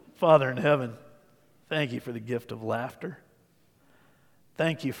Father in heaven, thank you for the gift of laughter.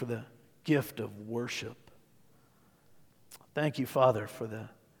 Thank you for the gift of worship. Thank you, Father, for the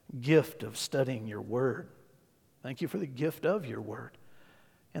gift of studying your word. Thank you for the gift of your word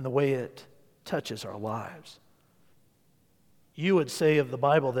and the way it touches our lives. You would say of the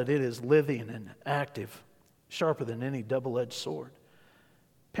Bible that it is living and active, sharper than any double-edged sword,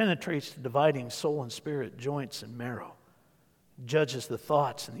 penetrates the dividing soul and spirit, joints and marrow, judges the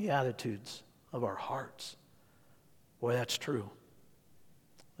thoughts and the attitudes of our hearts. Boy, that's true.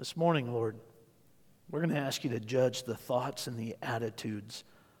 This morning, Lord, we're going to ask you to judge the thoughts and the attitudes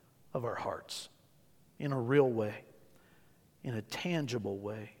of our hearts in a real way, in a tangible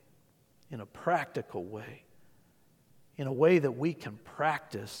way, in a practical way, in a way that we can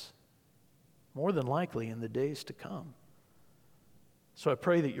practice more than likely in the days to come. So I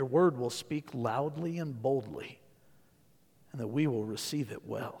pray that your word will speak loudly and boldly, and that we will receive it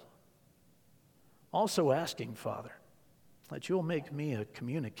well. Also asking, Father, that you'll make me a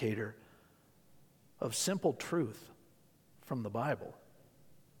communicator of simple truth from the Bible.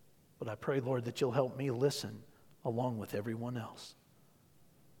 But I pray, Lord, that you'll help me listen along with everyone else.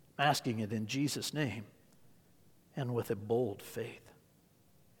 I'm asking it in Jesus' name and with a bold faith.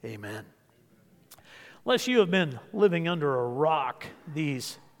 Amen. Unless you have been living under a rock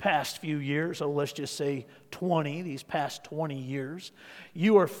these past few years, so let's just say these past 20 years,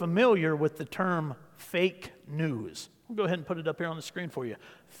 you are familiar with the term fake news. We'll go ahead and put it up here on the screen for you.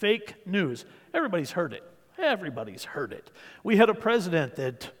 Fake news. Everybody's heard it. Everybody's heard it. We had a president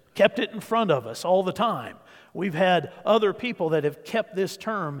that kept it in front of us all the time. We've had other people that have kept this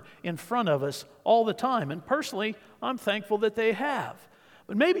term in front of us all the time. And personally, I'm thankful that they have.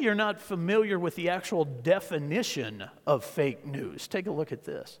 But maybe you're not familiar with the actual definition of fake news. Take a look at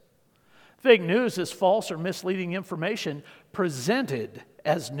this. Fake news is false or misleading information presented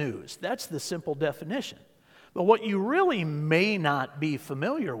as news. That's the simple definition. But what you really may not be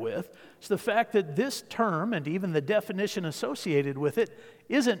familiar with is the fact that this term and even the definition associated with it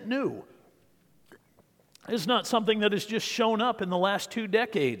isn't new. It's not something that has just shown up in the last 2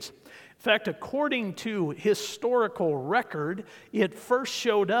 decades. In fact, according to historical record, it first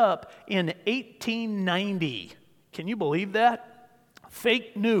showed up in 1890. Can you believe that?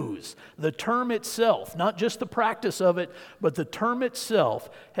 Fake news, the term itself, not just the practice of it, but the term itself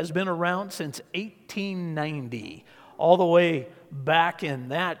has been around since 1890. All the way back in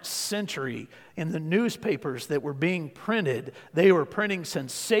that century, in the newspapers that were being printed, they were printing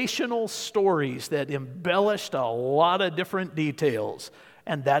sensational stories that embellished a lot of different details.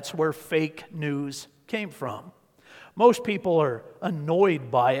 And that's where fake news came from. Most people are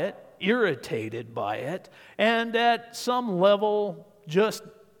annoyed by it, irritated by it, and at some level just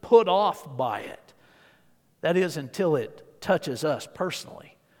put off by it. That is, until it touches us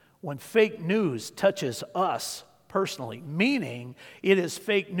personally. When fake news touches us personally, meaning it is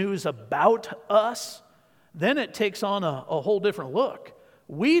fake news about us, then it takes on a whole different look.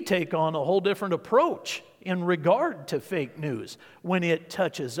 We take on a whole different approach in regard to fake news when it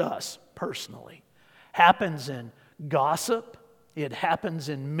touches us personally. Happens in gossip. It happens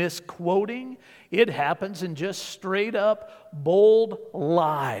in misquoting. It happens in just straight up bold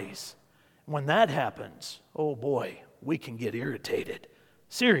lies. When that happens, oh boy, we can get irritated.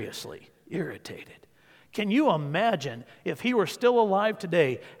 Seriously irritated. Can you imagine if he were still alive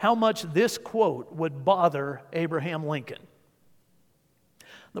today, how much this quote would bother Abraham Lincoln?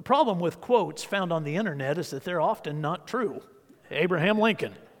 The problem with quotes found on the internet is that they're often not true. Abraham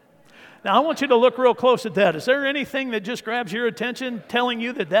Lincoln. Now, I want you to look real close at that. Is there anything that just grabs your attention telling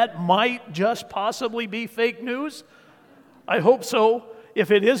you that that might just possibly be fake news? I hope so.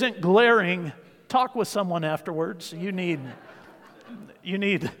 If it isn't glaring, talk with someone afterwards. You need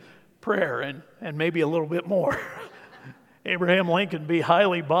prayer and maybe a little bit more. Abraham Lincoln be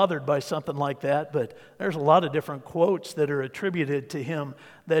highly bothered by something like that, but there's a lot of different quotes that are attributed to him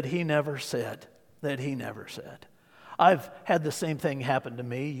that he never said. I've had the same thing happen to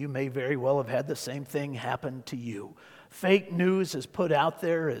me. You may very well have had the same thing happen to you. Fake news is put out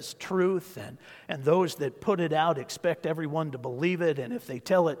there as truth, and those that put it out expect everyone to believe it, and if they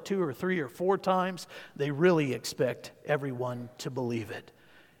tell it 2 or 3 or 4 times, they really expect everyone to believe it.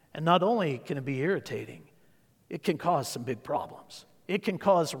 And not only can it be irritating, it can cause some big problems. It can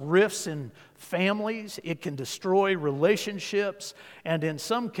cause rifts in families, it can destroy relationships, and in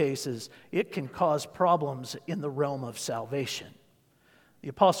some cases, it can cause problems in the realm of salvation. The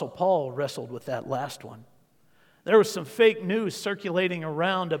Apostle Paul wrestled with that last one. There was some fake news circulating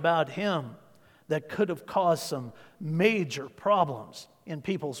around about him that could have caused some major problems in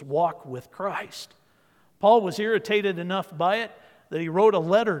people's walk with Christ. Paul was irritated enough by it that he wrote a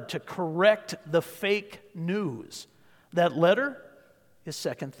letter to correct the fake news. That letter is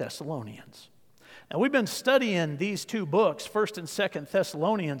 2 Thessalonians. Now, we've been studying these two books, 1st and 2nd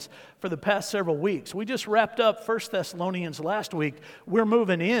Thessalonians, for the past several weeks. We just wrapped up 1 Thessalonians last week. We're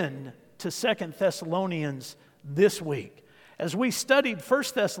moving in to 2 Thessalonians this week. As we studied 1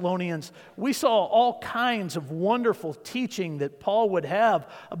 Thessalonians, we saw all kinds of wonderful teaching that Paul would have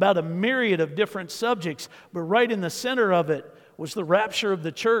about a myriad of different subjects, but right in the center of it was the rapture of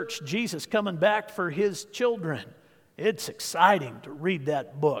the church, Jesus coming back for his children. It's exciting to read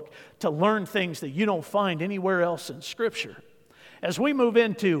that book, to learn things that you don't find anywhere else in Scripture. As we move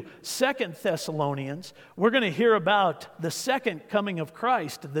into 2 Thessalonians, we're going to hear about the second coming of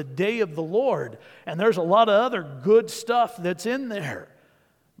Christ, the day of the Lord. And there's a lot of other good stuff that's in there.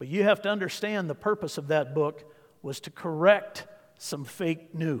 But you have to understand the purpose of that book was to correct some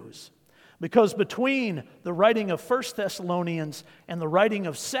fake news. Because between the writing of 1 Thessalonians and the writing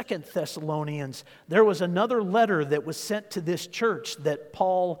of 2 Thessalonians, there was another letter that was sent to this church that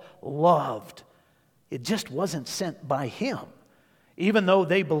Paul loved. It just wasn't sent by him. Even though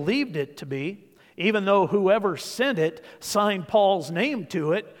they believed it to be, even though whoever sent it signed Paul's name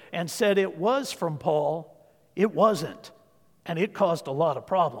to it and said it was from Paul, it wasn't. And it caused a lot of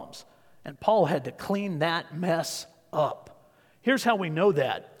problems. And Paul had to clean that mess up. Here's how we know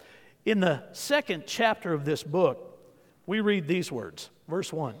that. In the 2nd chapter of this book, we read these words,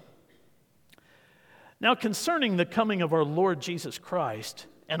 verse 1. Now concerning the coming of our Lord Jesus Christ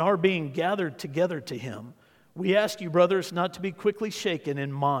and our being gathered together to him, we ask you, brothers, not to be quickly shaken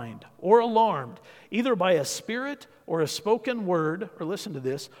in mind or alarmed, either by a spirit or a spoken word, or listen to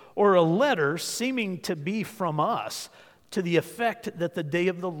this, or a letter seeming to be from us, to the effect that the day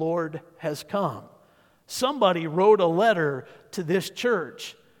of the Lord has come. Somebody wrote a letter to this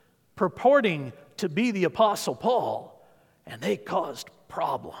church purporting to be the Apostle Paul, and they caused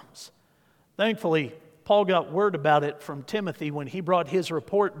problems. Thankfully, Paul got word about it from Timothy when he brought his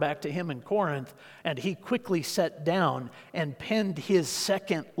report back to him in Corinth, and he quickly sat down and penned his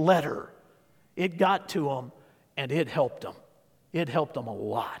second letter. It got to him, and it helped him. It helped him a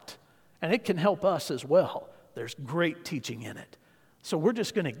lot. And it can help us as well. There's great teaching in it. So we're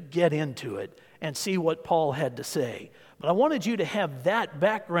just going to get into it and see what Paul had to say. But I wanted you to have that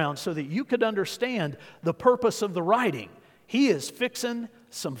background so that you could understand the purpose of the writing. He is fixing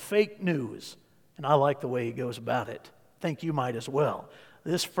some fake news. And I like the way he goes about it. Think you might as well.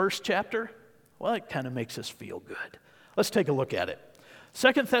 This first chapter, well, it kind of makes us feel good. Let's take a look at it.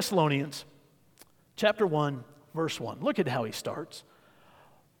 2 Thessalonians chapter 1, verse 1. Look at how he starts.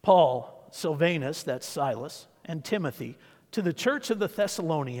 Paul, Silvanus, that's Silas, and Timothy, to the church of the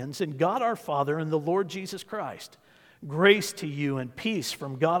Thessalonians, in God our Father and the Lord Jesus Christ. Grace to you and peace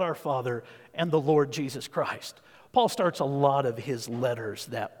from God our Father and the Lord Jesus Christ. Paul starts a lot of his letters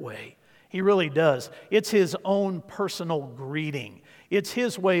that way. He really does. It's his own personal greeting. It's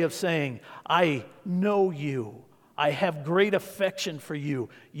his way of saying, I know you. I have great affection for you.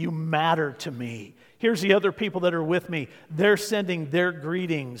 You matter to me. Here's the other people that are with me. They're sending their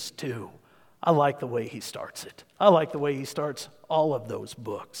greetings too. I like the way he starts it. I like the way he starts all of those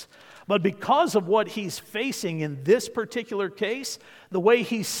books. But because of what he's facing in this particular case, the way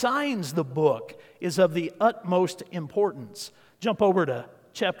he signs the book is of the utmost importance. Jump over to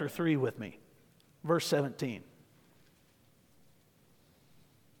chapter 3 with me, verse 17.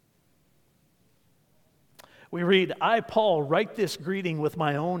 We read, I, Paul, write this greeting with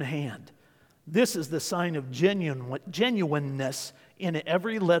my own hand. This is the sign of genuineness in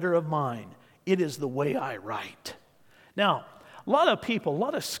every letter of mine. It is the way I write. Now, a lot of people, a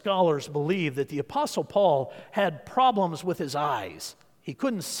lot of scholars believe that the Apostle Paul had problems with his eyes. He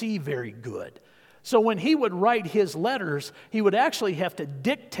couldn't see very good. So when he would write his letters, he would actually have to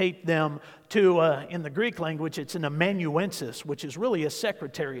dictate them to, in the Greek language, it's an amanuensis, which is really a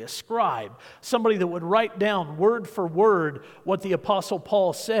secretary, a scribe, somebody that would write down word for word what the Apostle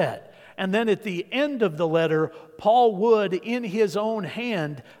Paul said. And then at the end of the letter, Paul would, in his own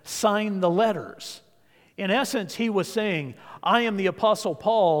hand, sign the letters. In essence, he was saying, I am the Apostle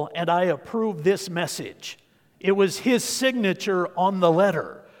Paul, and I approve this message. It was his signature on the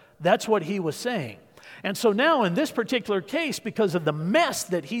letter. That's what he was saying. And so now in this particular case, because of the mess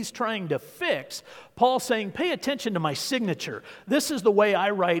that he's trying to fix, Paul's saying, pay attention to my signature. This is the way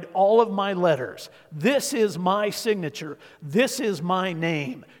I write all of my letters. This is my signature. This is my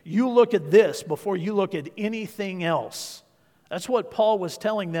name. You look at this before you look at anything else. That's what Paul was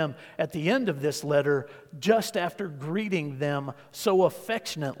telling them at the end of this letter, just after greeting them so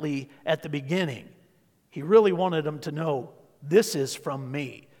affectionately at the beginning. He really wanted them to know, this is from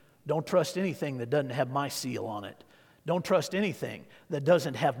me. Don't trust anything that doesn't have my seal on it. Don't trust anything that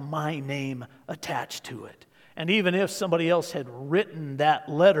doesn't have my name attached to it. And even if somebody else had written that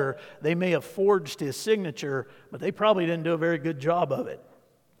letter, they may have forged his signature, but they probably didn't do a very good job of it.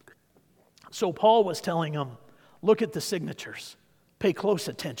 So Paul was telling them, look at the signatures. Pay close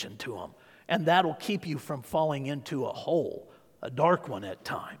attention to them. And that'll keep you from falling into a hole, a dark one at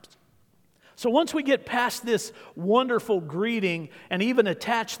times. So once we get past this wonderful greeting and even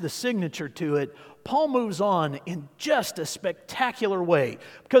attach the signature to it, Paul moves on in just a spectacular way.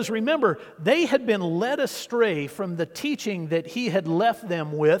 Because remember, they had been led astray from the teaching that he had left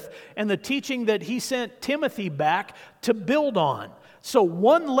them with and the teaching that he sent Timothy back to build on. So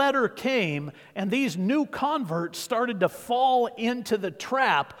one letter came, and these new converts started to fall into the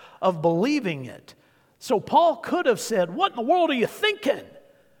trap of believing it. So Paul could have said, what in the world are you thinking?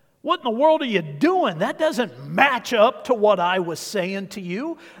 What in the world are you doing? That doesn't match up to what I was saying to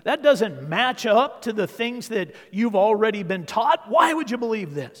you. That doesn't match up to the things that you've already been taught. Why would you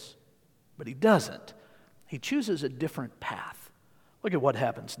believe this? But he doesn't. He chooses a different path. Look at what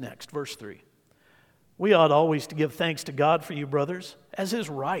happens next, verse 3. We ought always to give thanks to God for you, brothers, as is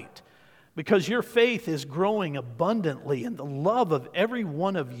right, because your faith is growing abundantly, and the love of every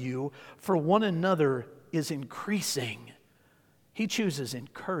one of you for one another is increasing. He chooses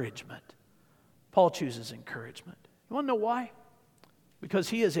encouragement. Paul chooses encouragement. You want to know why? Because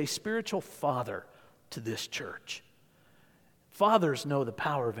he is a spiritual father to this church. Fathers know the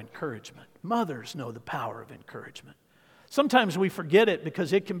power of encouragement. Mothers know the power of encouragement. Sometimes we forget it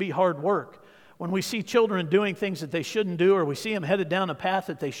because it can be hard work. When we see children doing things that they shouldn't do, or we see them headed down a path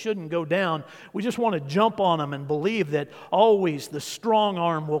that they shouldn't go down, we just want to jump on them and believe that always the strong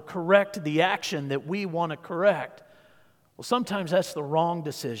arm will correct the action that we want to correct. Well, sometimes that's the wrong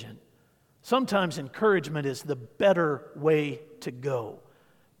decision. Sometimes encouragement is the better way to go.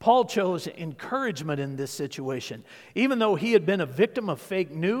 Paul chose encouragement in this situation. Even though he had been a victim of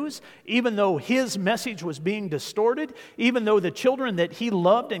fake news, even though his message was being distorted, even though the children that he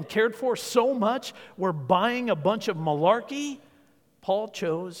loved and cared for so much were buying a bunch of malarkey, Paul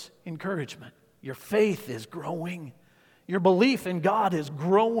chose encouragement. Your faith is growing. Your belief in God is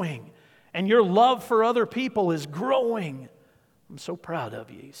growing. And your love for other people is growing. I'm so proud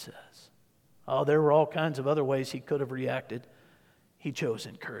of you, he says. Oh, there were all kinds of other ways he could have reacted. He chose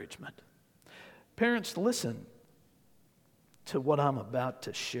encouragement. Parents, listen to what I'm about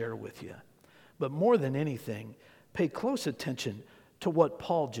to share with you. But more than anything, pay close attention to what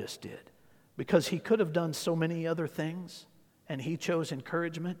Paul just did. Because he could have done so many other things, and he chose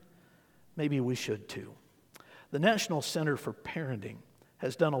encouragement. Maybe we should too. The National Center for Parenting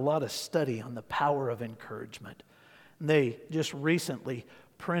has done a lot of study on the power of encouragement. And they just recently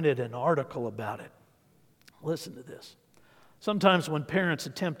printed an article about it. Listen to this. Sometimes when parents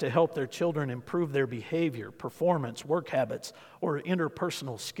attempt to help their children improve their behavior, performance, work habits, or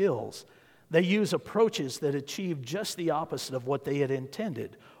interpersonal skills, they use approaches that achieve just the opposite of what they had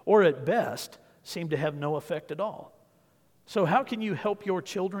intended, or at best, seem to have no effect at all. So how can you help your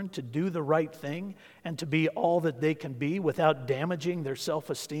children to do the right thing and to be all that they can be without damaging their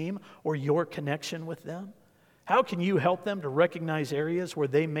self-esteem or your connection with them? How can you help them to recognize areas where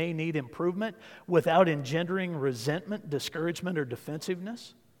they may need improvement without engendering resentment, discouragement, or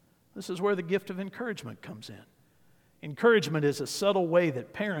defensiveness? This is where the gift of encouragement comes in. Encouragement is a subtle way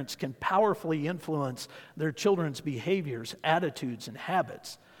that parents can powerfully influence their children's behaviors, attitudes, and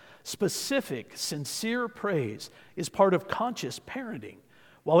habits. Specific, sincere praise is part of conscious parenting.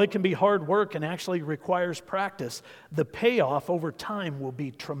 While it can be hard work and actually requires practice, the payoff over time will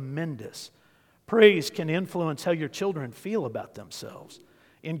be tremendous. Praise can influence how your children feel about themselves.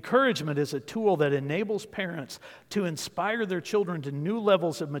 Encouragement is a tool that enables parents to inspire their children to new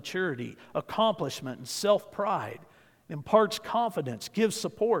levels of maturity, accomplishment, and self-pride. It imparts confidence, gives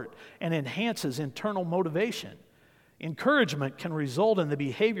support, and enhances internal motivation. Encouragement can result in the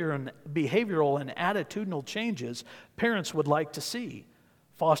behavioral and attitudinal changes parents would like to see.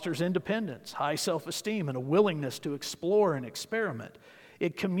 Fosters independence, high self-esteem, and a willingness to explore and experiment.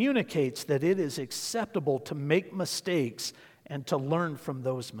 It communicates that it is acceptable to make mistakes and to learn from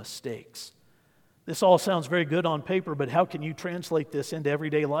those mistakes. This all sounds very good on paper, but how can you translate this into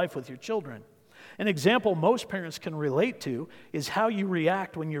everyday life with your children? An example most parents can relate to is how you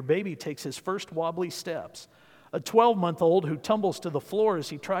react when your baby takes his first wobbly steps. A 12-month-old who tumbles to the floor as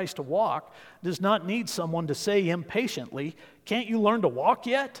he tries to walk does not need someone to say impatiently, "Can't you learn to walk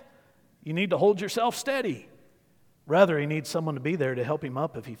yet? You need to hold yourself steady." Rather, he needs someone to be there to help him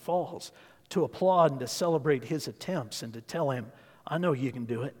up if he falls, to applaud and to celebrate his attempts and to tell him, "I know you can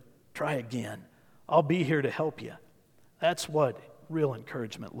do it. Try again. I'll be here to help you." That's what real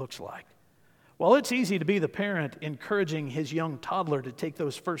encouragement looks like. While it's easy to be the parent encouraging his young toddler to take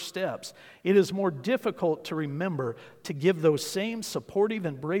those first steps, it is more difficult to remember to give those same supportive,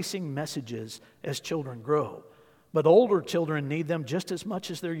 embracing messages as children grow. But older children need them just as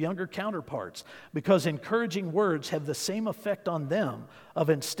much as their younger counterparts, because encouraging words have the same effect on them of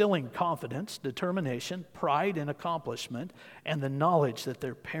instilling confidence, determination, pride in accomplishment, and the knowledge that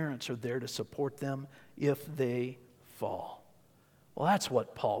their parents are there to support them if they fall. Well, that's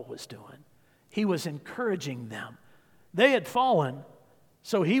what Paul was doing. He was encouraging them. They had fallen,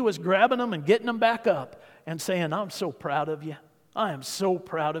 so he was grabbing them and getting them back up and saying, I'm so proud of you. I am so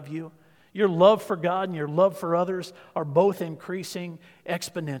proud of you. Your love for God and your love for others are both increasing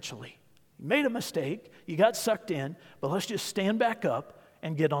exponentially. You made a mistake, you got sucked in, but let's just stand back up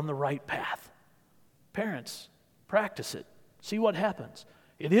and get on the right path. Parents, practice it. See what happens.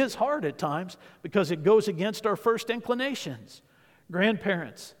 It is hard at times because it goes against our first inclinations.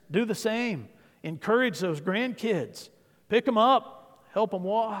 Grandparents, do the same. Encourage those grandkids. Pick them up. Help them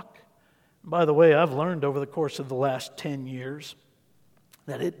walk. By the way, I've learned over the course of the last 10 years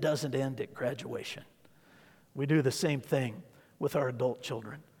that it doesn't end at graduation. We do the same thing with our adult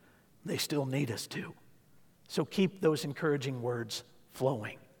children. They still need us to. So keep those encouraging words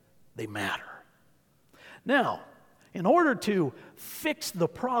flowing. They matter. Now, in order to fix the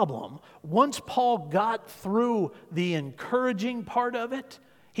problem, once Paul got through the encouraging part of it,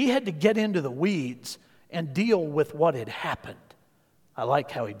 he had to get into the weeds and deal with what had happened. I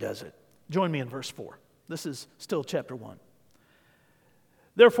like how he does it. Join me in verse 4. This is still chapter 1.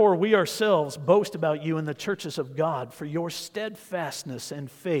 Therefore, we ourselves boast about you in the churches of God for your steadfastness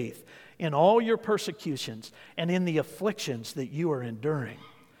and faith in all your persecutions and in the afflictions that you are enduring.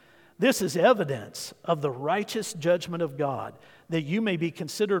 This is evidence of the righteous judgment of God, that you may be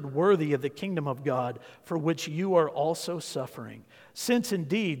considered worthy of the kingdom of God for which you are also suffering. Since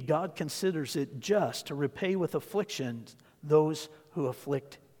indeed God considers it just to repay with afflictions those who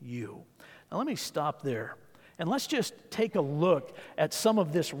afflict you. Now let me stop there. And let's just take a look at some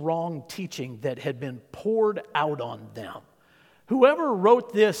of this wrong teaching that had been poured out on them. Whoever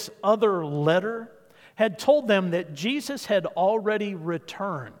wrote this other letter had told them that Jesus had already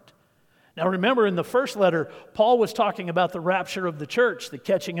returned. Now remember, in the first letter, Paul was talking about the rapture of the church, the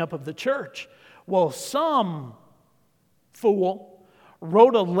catching up of the church. Well, some fool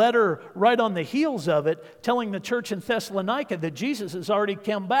wrote a letter right on the heels of it telling the church in Thessalonica that Jesus has already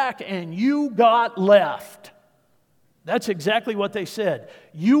come back and you got left. That's exactly what they said.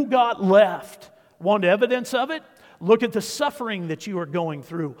 You got left. Want evidence of it? Look at the suffering that you are going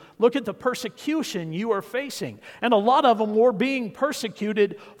through. Look at the persecution you are facing. And a lot of them were being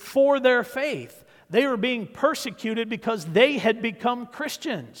persecuted for their faith. They were being persecuted because they had become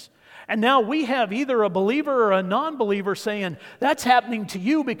Christians. And now we have either a believer or a non-believer saying, that's happening to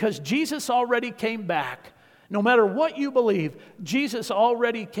you because Jesus already came back. No matter what you believe, Jesus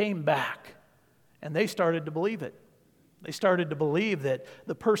already came back. And they started to believe it. They started to believe that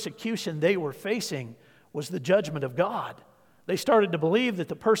the persecution they were facing was the judgment of God. They started to believe that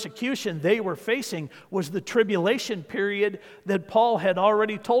the persecution they were facing was the tribulation period that Paul had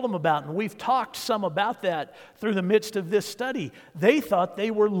already told them about. And we've talked some about that through the midst of this study. They thought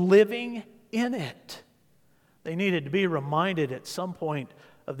they were living in it. They needed to be reminded at some point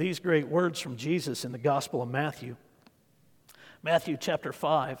of these great words from Jesus in the Gospel of Matthew. Matthew chapter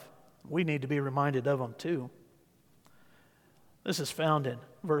 5. We need to be reminded of them too. This is found in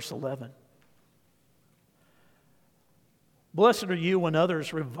verse 11. Blessed are you when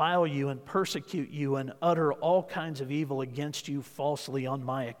others revile you and persecute you and utter all kinds of evil against you falsely on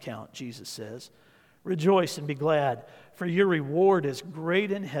my account, Jesus says. Rejoice and be glad, for your reward is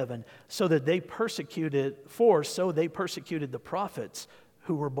great in heaven, so they persecuted the prophets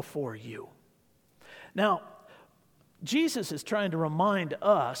who were before you. Now, Jesus is trying to remind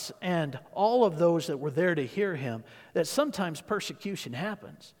us and all of those that were there to hear him that sometimes persecution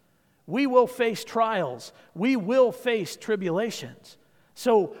happens. We will face trials. We will face tribulations.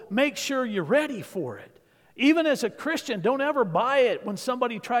 So make sure you're ready for it. Even as a Christian, don't ever buy it when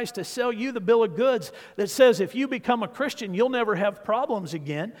somebody tries to sell you the bill of goods that says if you become a Christian, you'll never have problems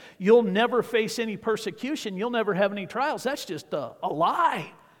again. You'll never face any persecution. You'll never have any trials. That's just a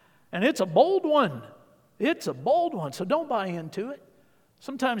lie. And it's a bold one. It's a bold one, so don't buy into it.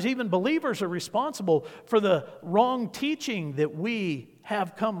 Sometimes even believers are responsible for the wrong teaching that we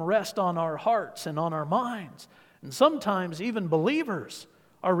have come rest on our hearts and on our minds. And sometimes even believers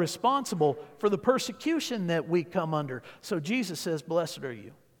are responsible for the persecution that we come under. So Jesus says, blessed are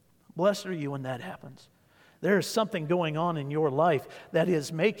you. Blessed are you when that happens. There is something going on in your life that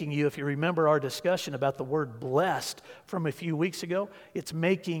is making you, if you remember our discussion about the word blessed from a few weeks ago, it's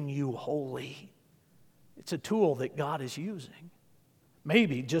making you holy. It's a tool that God is using.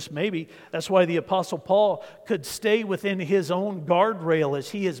 Maybe, just maybe, that's why the Apostle Paul could stay within his own guardrail as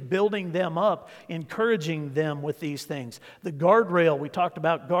he is building them up, encouraging them with these things. The guardrail, we talked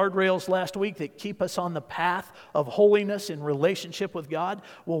about guardrails last week that keep us on the path of holiness in relationship with God.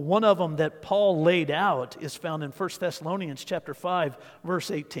 Well, one of them that Paul laid out is found in 1 Thessalonians chapter 5,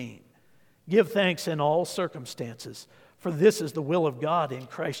 verse 18. Give thanks in all circumstances, for this is the will of God in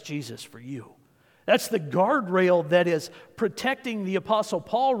Christ Jesus for you. That's the guardrail that is protecting the Apostle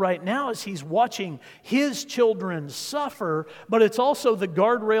Paul right now as he's watching his children suffer, but it's also the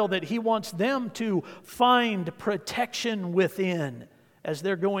guardrail that he wants them to find protection within as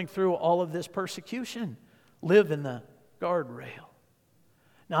they're going through all of this persecution. Live in the guardrail.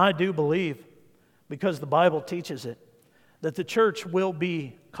 Now, I do believe, because the Bible teaches it, that the church will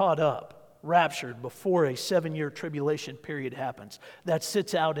be caught up, raptured before a 7-year tribulation period happens. That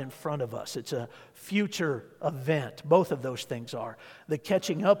sits out in front of us. It's a future event. Both of those things are. The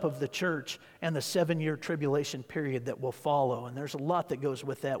catching up of the church and the 7-year tribulation period that will follow. And there's a lot that goes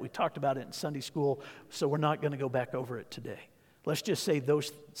with that. We talked about it in Sunday school, so we're not going to go back over it today. Let's just say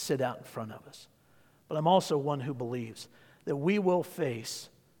those sit out in front of us. But I'm also one who believes that we will face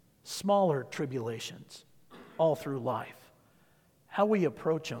smaller tribulations all through life. How we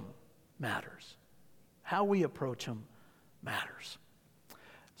approach them matters. How we approach them matters.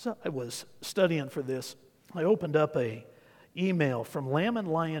 So I was studying for this. I opened up a email from Lamb and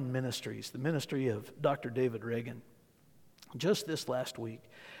Lion Ministries, the ministry of Dr. David Reagan, just this last week.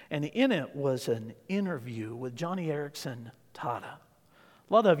 And in it was an interview with Joni Eareckson Tada.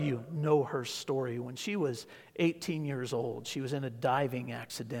 A lot of you know her story. When she was 18 years old, she was in a diving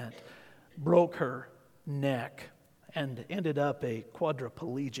accident, broke her neck, and ended up a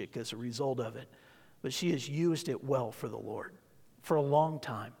quadriplegic as a result of it. But she has used it well for the Lord for a long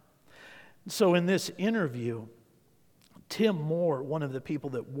time. So in this interview, Tim Moore, one of the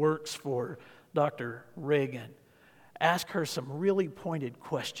people that works for Dr. Reagan, asked her some really pointed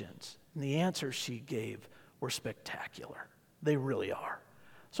questions. And the answers she gave were spectacular. They really are.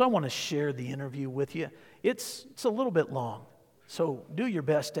 So I want to share the interview with you. It's a little bit long, so do your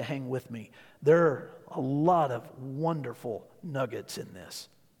best to hang with me. There are a lot of wonderful nuggets in this.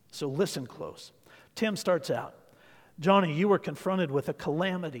 So listen close. Tim starts out, Joni, you were confronted with a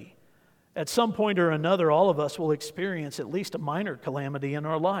calamity. At some point or another, all of us will experience at least a minor calamity in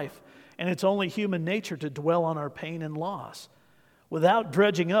our life, and it's only human nature to dwell on our pain and loss. Without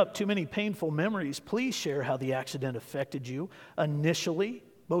dredging up too many painful memories, please share how the accident affected you initially,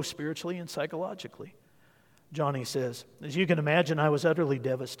 both spiritually and psychologically. Joni says, as you can imagine, I was utterly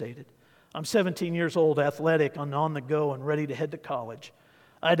devastated. I'm 17 years old, athletic, on the go, and ready to head to college.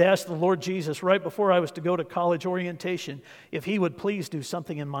 I'd asked the Lord Jesus right before I was to go to college orientation if He would please do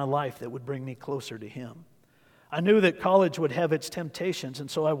something in my life that would bring me closer to Him. I knew that college would have its temptations,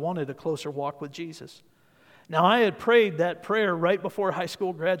 and so I wanted a closer walk with Jesus. Now, I had prayed that prayer right before high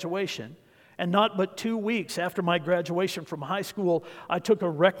school graduation, and not but 2 weeks after my graduation from high school, I took a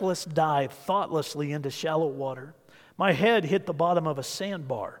reckless dive thoughtlessly into shallow water. My head hit the bottom of a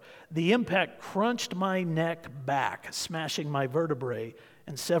sandbar. The impact crunched my neck back, smashing my vertebrae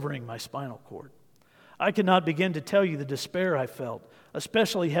and severing my spinal cord. I cannot begin to tell you the despair I felt,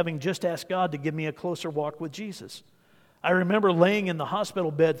 especially having just asked God to give me a closer walk with Jesus. I remember laying in the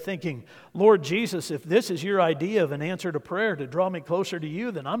hospital bed thinking, Lord Jesus, if this is your idea of an answer to prayer to draw me closer to you,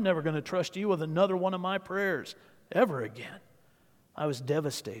 then I'm never going to trust you with another one of my prayers ever again. I was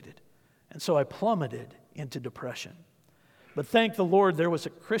devastated, and so I plummeted into depression. But thank the Lord there were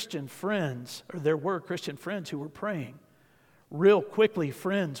Christian friends who were praying. Real quickly,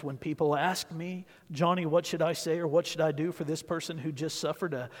 friends, when people ask me, Joni, what should I say or what should I do for this person who just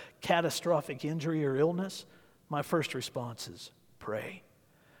suffered a catastrophic injury or illness? My first response is pray.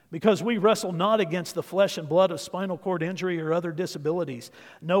 Because we wrestle not against the flesh and blood of spinal cord injury or other disabilities.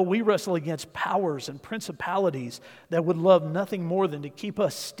 No, we wrestle against powers and principalities that would love nothing more than to keep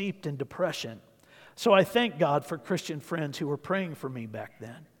us steeped in depression. So I thank God for Christian friends who were praying for me back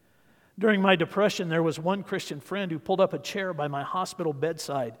then. During my depression, there was one Christian friend who pulled up a chair by my hospital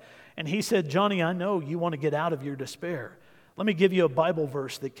bedside, and he said, Joni, I know you want to get out of your despair. Let me give you a Bible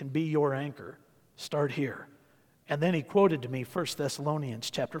verse that can be your anchor. Start here. And then he quoted to me 1 Thessalonians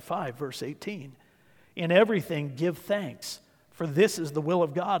chapter 5, verse 18. In everything give thanks, for this is the will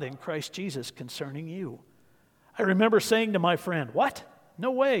of God in Christ Jesus concerning you. I remember saying to my friend, what?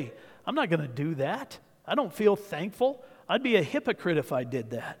 No way. I'm not going to do that. I don't feel thankful. I'd be a hypocrite if I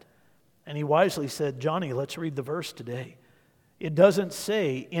did that. And he wisely said, Johnny, let's read the verse today. It doesn't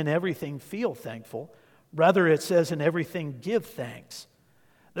say, in everything feel thankful. Rather, it says, in everything give thanks.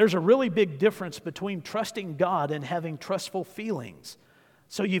 There's a really big difference between trusting God and having trustful feelings.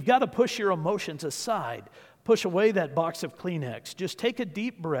 So you've got to push your emotions aside. Push away that box of Kleenex. Just take a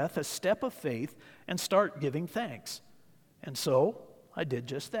deep breath, a step of faith, and start giving thanks. And so I did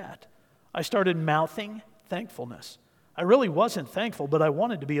just that. I started mouthing thankfulness. I really wasn't thankful, but I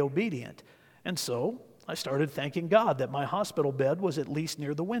wanted to be obedient. And so I started thanking God that my hospital bed was at least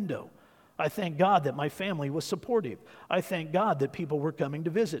near the window. I thank God that my family was supportive. I thank God that people were coming to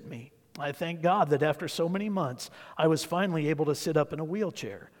visit me. I thank God that after so many months, I was finally able to sit up in a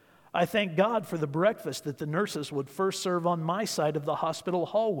wheelchair. I thank God for the breakfast that the nurses would first serve on my side of the hospital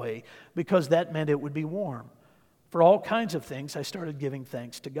hallway because that meant it would be warm. For all kinds of things, I started giving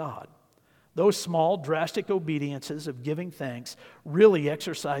thanks to God. Those small, drastic obediences of giving thanks really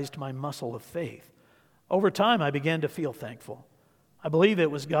exercised my muscle of faith. Over time, I began to feel thankful. I believe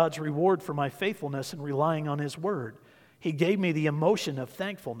it was God's reward for my faithfulness in relying on His Word. He gave me the emotion of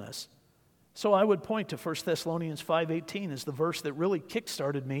thankfulness. So I would point to 1 Thessalonians 5:18 as the verse that really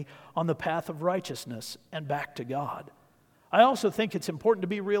kick-started me on the path of righteousness and back to God. I also think it's important to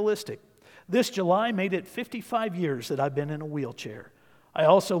be realistic. This July made it 55 years that I've been in a wheelchair. I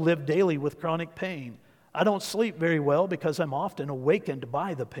also live daily with chronic pain. I don't sleep very well because I'm often awakened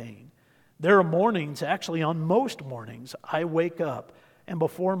by the pain. There are mornings, actually on most mornings, I wake up and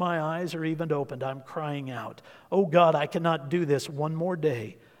before my eyes are even opened, I'm crying out, "Oh God, I cannot do this one more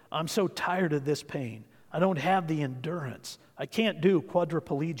day. I'm so tired of this pain. I don't have the endurance. I can't do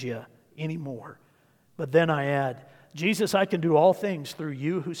quadriplegia anymore." But then I add, "Jesus, I can do all things through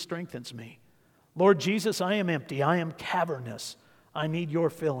you who strengthens me." Lord Jesus, I am empty. I am cavernous. I need your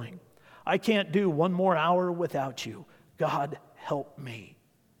filling. I can't do one more hour without you. God, help me.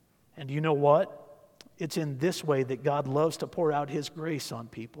 And you know what? It's in this way that God loves to pour out His grace on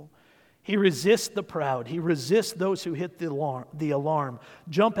people. He resists the proud. He resists those who hit the alarm,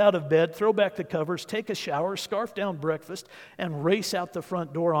 jump out of bed, throw back the covers, take a shower, scarf down breakfast, and race out the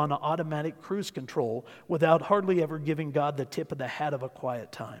front door on automatic cruise control without hardly ever giving God the tip of the hat of a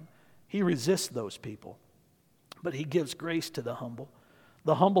quiet time. He resists those people, but He gives grace to the humble.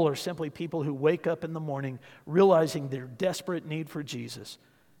 The humble are simply people who wake up in the morning realizing their desperate need for Jesus.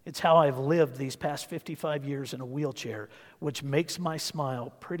 It's how I've lived these past 55 years in a wheelchair, which makes my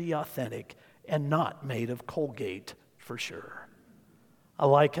smile pretty authentic and not made of Colgate for sure. I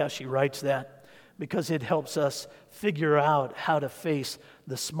like how she writes that because it helps us figure out how to face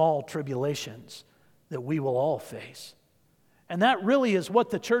the small tribulations that we will all face. And that really is what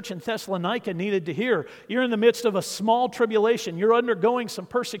the church in Thessalonica needed to hear. You're in the midst of a small tribulation. You're undergoing some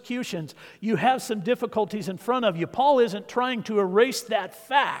persecutions. You have some difficulties in front of you. Paul isn't trying to erase that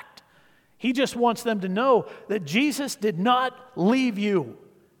fact. He just wants them to know that Jesus did not leave you.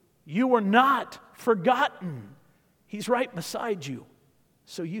 You were not forgotten. He's right beside you.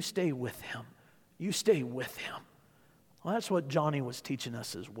 So you stay with Him. You stay with Him. Well, that's what Johnny was teaching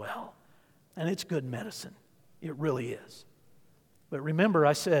us as well. And it's good medicine. It really is. But remember,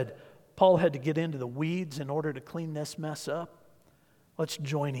 I said Paul had to get into the weeds in order to clean this mess up. Let's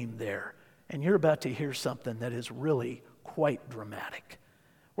join him there. And you're about to hear something that is really quite dramatic.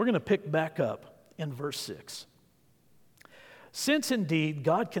 We're going to pick back up in verse 6. "Since indeed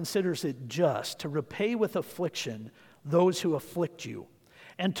God considers it just to repay with affliction those who afflict you,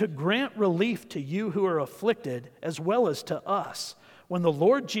 and to grant relief to you who are afflicted as well as to us, when the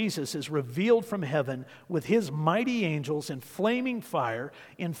Lord Jesus is revealed from heaven with His mighty angels in flaming fire,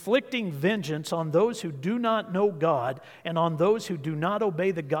 inflicting vengeance on those who do not know God and on those who do not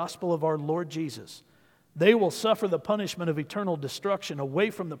obey the gospel of our Lord Jesus. They will suffer the punishment of eternal destruction away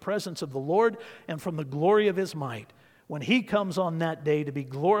from the presence of the Lord and from the glory of His might, when He comes on that day to be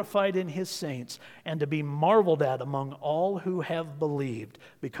glorified in His saints and to be marveled at among all who have believed,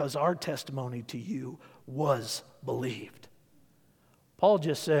 because our testimony to you was believed." Paul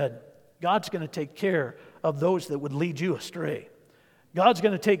just said, God's going to take care of those that would lead you astray. God's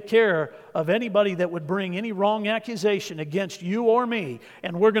going to take care of anybody that would bring any wrong accusation against you or me,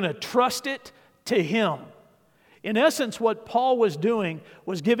 and we're going to trust it to Him. In essence, what Paul was doing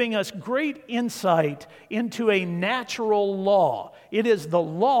was giving us great insight into a natural law. It is the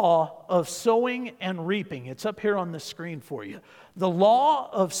law of sowing and reaping. It's up here on the screen for you. The law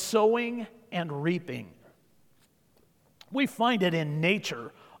of sowing and reaping. We find it in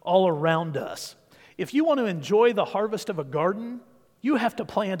nature all around us. If you want to enjoy the harvest of a garden, you have to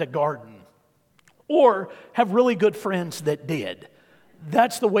plant a garden or have really good friends that did.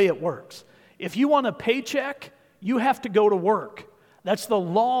 That's the way it works. If you want a paycheck, you have to go to work. That's the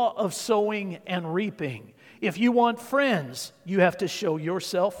law of sowing and reaping. If you want friends, you have to show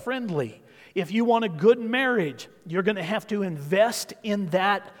yourself friendly. If you want a good marriage, you're going to have to invest in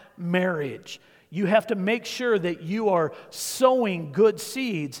that marriage. You have to make sure that you are sowing good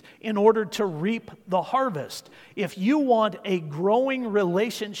seeds in order to reap the harvest. If you want a growing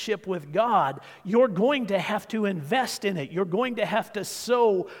relationship with God, you're going to have to invest in it. You're going to have to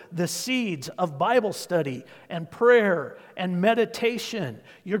sow the seeds of Bible study and prayer and meditation.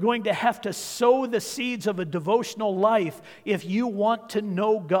 You're going to have to sow the seeds of a devotional life if you want to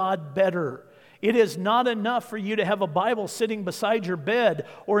know God better. It is not enough for you to have a Bible sitting beside your bed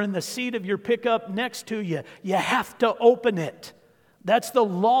or in the seat of your pickup next to you. You have to open it. That's the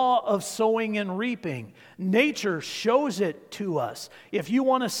law of sowing and reaping. Nature shows it to us. If you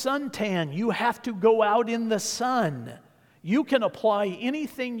want a suntan, you have to go out in the sun. You can apply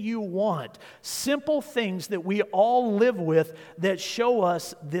anything you want. Simple things that we all live with that show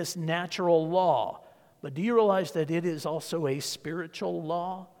us this natural law. But do you realize that it is also a spiritual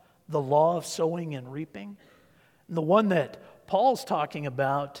law? The law of sowing and reaping. And the one that Paul's talking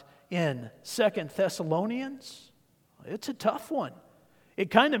about in 2 Thessalonians, it's a tough one. It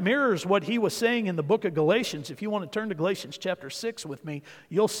kind of mirrors what he was saying in the book of Galatians. If you want to turn to Galatians chapter 6 with me,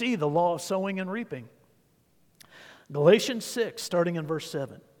 you'll see the law of sowing and reaping. Galatians 6, starting in verse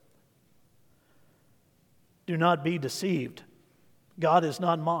 7. Do not be deceived. God is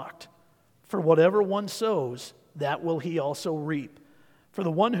not mocked. For whatever one sows, that will he also reap. For the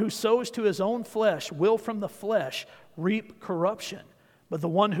one who sows to his own flesh will from the flesh reap corruption, but the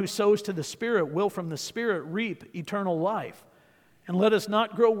one who sows to the Spirit will from the Spirit reap eternal life. And let us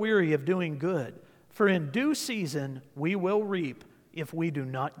not grow weary of doing good, for in due season we will reap if we do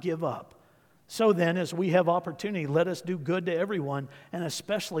not give up. So then, as we have opportunity, let us do good to everyone, and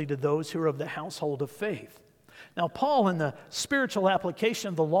especially to those who are of the household of faith. Now, Paul, in the spiritual application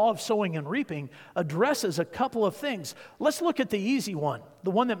of the law of sowing and reaping, addresses a couple of things. Let's look at the easy one,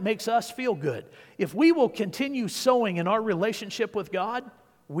 the one that makes us feel good. If we will continue sowing in our relationship with God,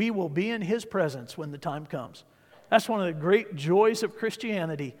 we will be in His presence when the time comes. That's one of the great joys of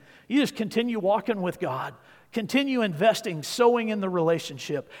Christianity. You just continue walking with God, continue investing, sowing in the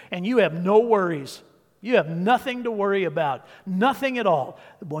relationship, and you have no worries. You have nothing to worry about, nothing at all.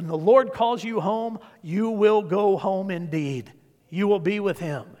 When the Lord calls you home, you will go home indeed. You will be with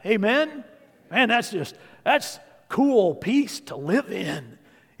Him. Amen? Man, that's cool peace to live in.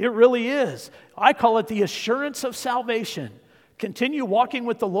 It really is. I call it the assurance of salvation. Continue walking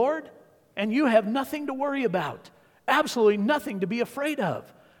with the Lord, and you have nothing to worry about. Absolutely nothing to be afraid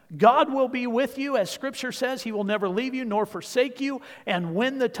of. God will be with you, as Scripture says. He will never leave you nor forsake you. And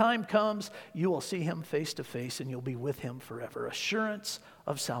when the time comes, you will see Him face to face and you'll be with Him forever. Assurance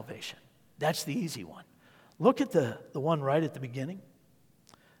of salvation. That's the easy one. Look at the one right at the beginning.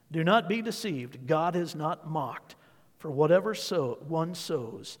 Do not be deceived. God is not mocked. For whatever one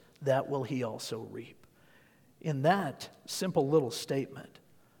sows, that will he also reap. In that simple little statement,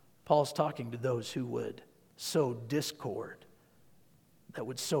 Paul's talking to those who would sow discord, that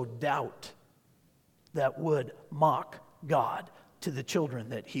would sow doubt, that would mock God to the children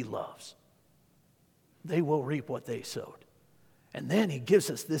that He loves. They will reap what they sowed. And then he gives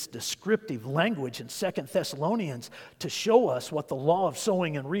us this descriptive language in 2 Thessalonians to show us what the law of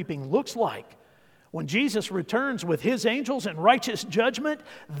sowing and reaping looks like. When Jesus returns with His angels in righteous judgment,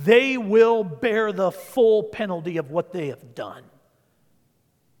 they will bear the full penalty of what they have done.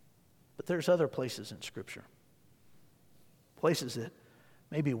 But there's other places in Scripture, places that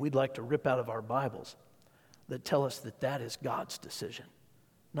maybe we'd like to rip out of our Bibles, that tell us that that is God's decision,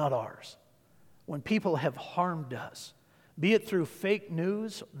 not ours. When people have harmed us, be it through fake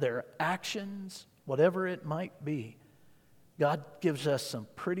news, their actions, whatever it might be, God gives us some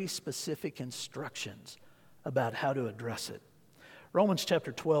pretty specific instructions about how to address it. Romans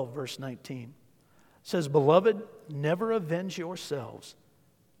chapter 12, verse 19 says, "Beloved, never avenge yourselves,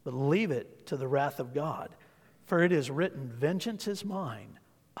 but leave it to the wrath of God. For it is written, 'Vengeance is mine,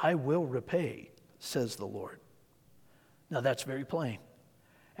 I will repay,' says the Lord." Now that's very plain.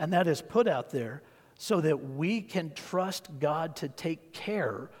 And that is put out there so that we can trust God to take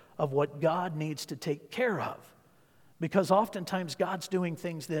care of what God needs to take care of. Because oftentimes God's doing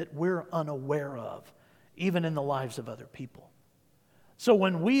things that we're unaware of, even in the lives of other people. So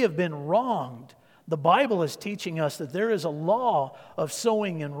when we have been wronged, the Bible is teaching us that there is a law of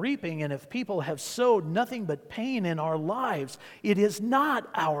sowing and reaping, and if people have sowed nothing but pain in our lives, it is not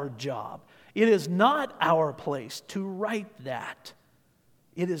our job. It is not our place to right that.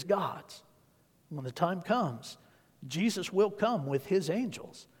 It is God's. When the time comes, Jesus will come with His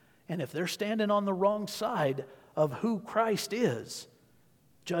angels, and if they're standing on the wrong side of who Christ is,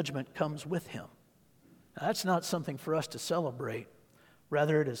 judgment comes with him. Now, that's not something for us to celebrate.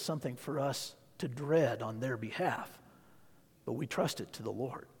 Rather, it is something for us to dread on their behalf. But we trust it to the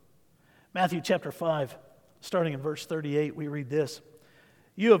Lord. Matthew chapter 5, starting in verse 38, we read this.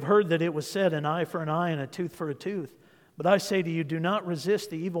 You have heard that it was said, an eye for an eye and a tooth for a tooth. But I say to you, do not resist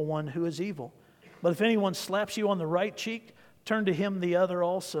the evil one who is evil. But if anyone slaps you on the right cheek, turn to him the other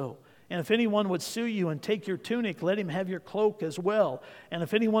also. And if anyone would sue you and take your tunic, let him have your cloak as well. And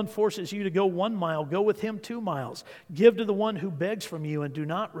if anyone forces you to go 1 mile, go with him 2 miles. Give to the one who begs from you, and do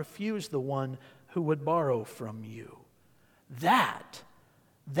not refuse the one who would borrow from you. That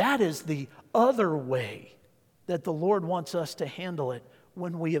is the other way that the Lord wants us to handle it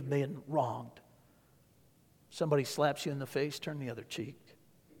when we have been wronged. Somebody slaps you in the face, turn the other cheek.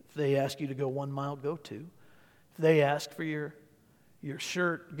 If they ask you to go 1 mile, go 2. If they ask for your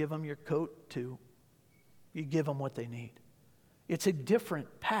shirt, give them your coat too. You give them what they need. It's a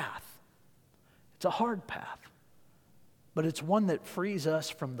different path. It's a hard path. But it's one that frees us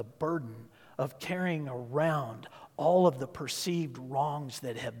from the burden of carrying around all of the perceived wrongs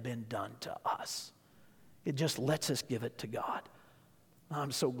that have been done to us. It just lets us give it to God.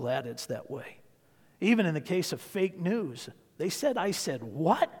 I'm so glad it's that way. Even in the case of fake news, they said, I said,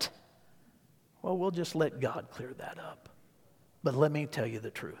 what? Well, we'll just let God clear that up. But let me tell you the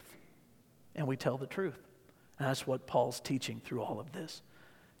truth. And we tell the truth. And that's what Paul's teaching through all of this.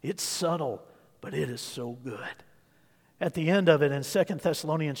 It's subtle, but it is so good. At the end of it, in 2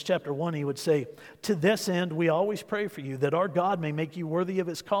 Thessalonians chapter 1, he would say, to this end we always pray for you, that our God may make you worthy of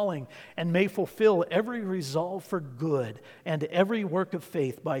his calling, and may fulfill every resolve for good and every work of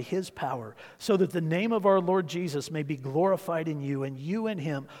faith by his power, so that the name of our Lord Jesus may be glorified in you, and you in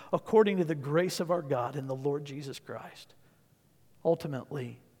him, according to the grace of our God and the Lord Jesus Christ.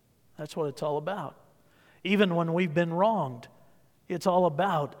 Ultimately, that's what it's all about. Even when we've been wronged, it's all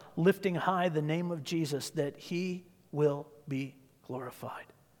about lifting high the name of Jesus, that he will be glorified.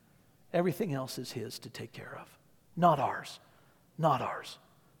 Everything else is his to take care of. Not ours. Not ours.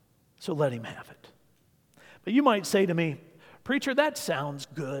 So let him have it. But you might say to me, preacher, that sounds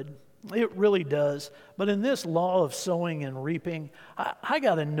good. It really does. But in this law of sowing and reaping, I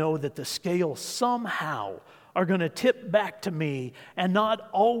got to know that the scales somehow are going to tip back to me and not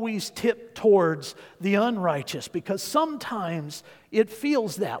always tip towards the unrighteous, because sometimes it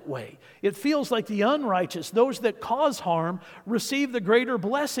feels that way. It feels like the unrighteous, those that cause harm, receive the greater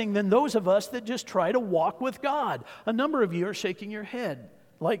blessing than those of us that just try to walk with God. A number of you are shaking your head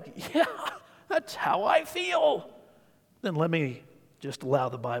like, yeah, that's how I feel. Then let me just allow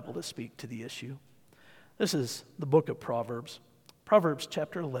the Bible to speak to the issue. This is the book of Proverbs. Proverbs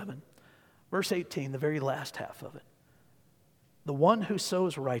chapter 11. Verse 18, the very last half of it. The one who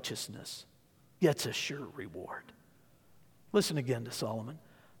sows righteousness gets a sure reward. Listen again to Solomon.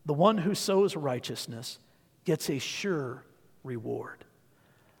 The one who sows righteousness gets a sure reward.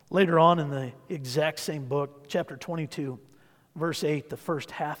 Later on in the exact same book, chapter 22, verse 8, the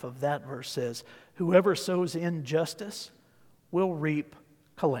first half of that verse says, whoever sows injustice will reap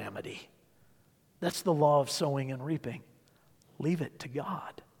calamity. That's the law of sowing and reaping. Leave it to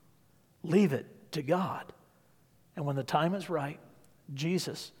God. Leave it to God. And when the time is right,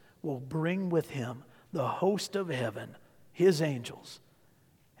 Jesus will bring with him the host of heaven, his angels,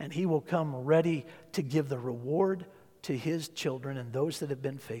 and he will come ready to give the reward to his children and those that have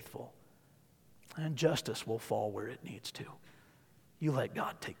been faithful. And justice will fall where it needs to. You let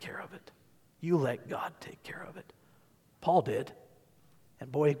God take care of it. You let God take care of it. Paul did.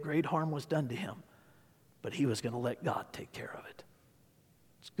 And boy, great harm was done to him. But he was going to let God take care of it.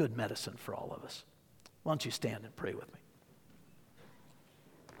 It's good medicine for all of us. Why don't you stand and pray with me?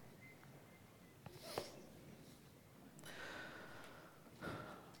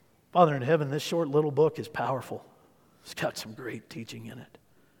 Father in heaven, this short little book is powerful. It's got some great teaching in it.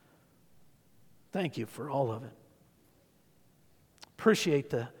 Thank you for all of it.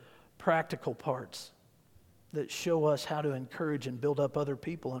 Appreciate the practical parts that show us how to encourage and build up other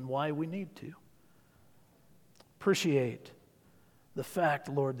people and why we need to. Appreciate the fact,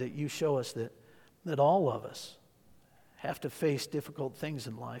 Lord, that you show us that all of us have to face difficult things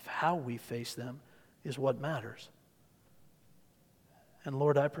in life. How we face them is what matters. And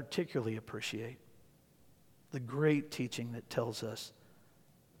Lord, I particularly appreciate the great teaching that tells us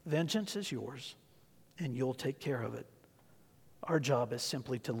vengeance is yours and you'll take care of it. Our job is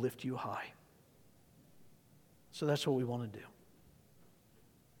simply to lift you high. So that's what we want to do.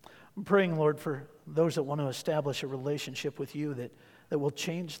 I'm praying, Lord, for those that want to establish a relationship with you that will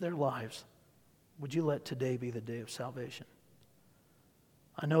change their lives. Would you let today be the day of salvation?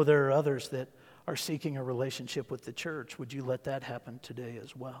 I know there are others that are seeking a relationship with the church, would you let that happen today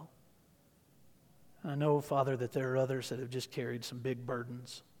as well? I know, Father, that there are others that have just carried some big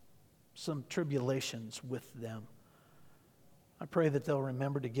burdens, some tribulations with them. I pray that they'll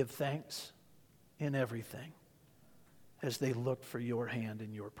remember to give thanks in everything as they look for your hand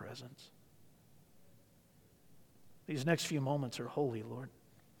in your presence. These next few moments are holy, Lord.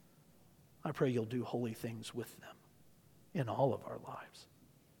 I pray you'll do holy things with them in all of our lives.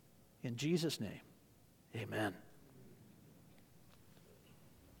 In Jesus' name, amen.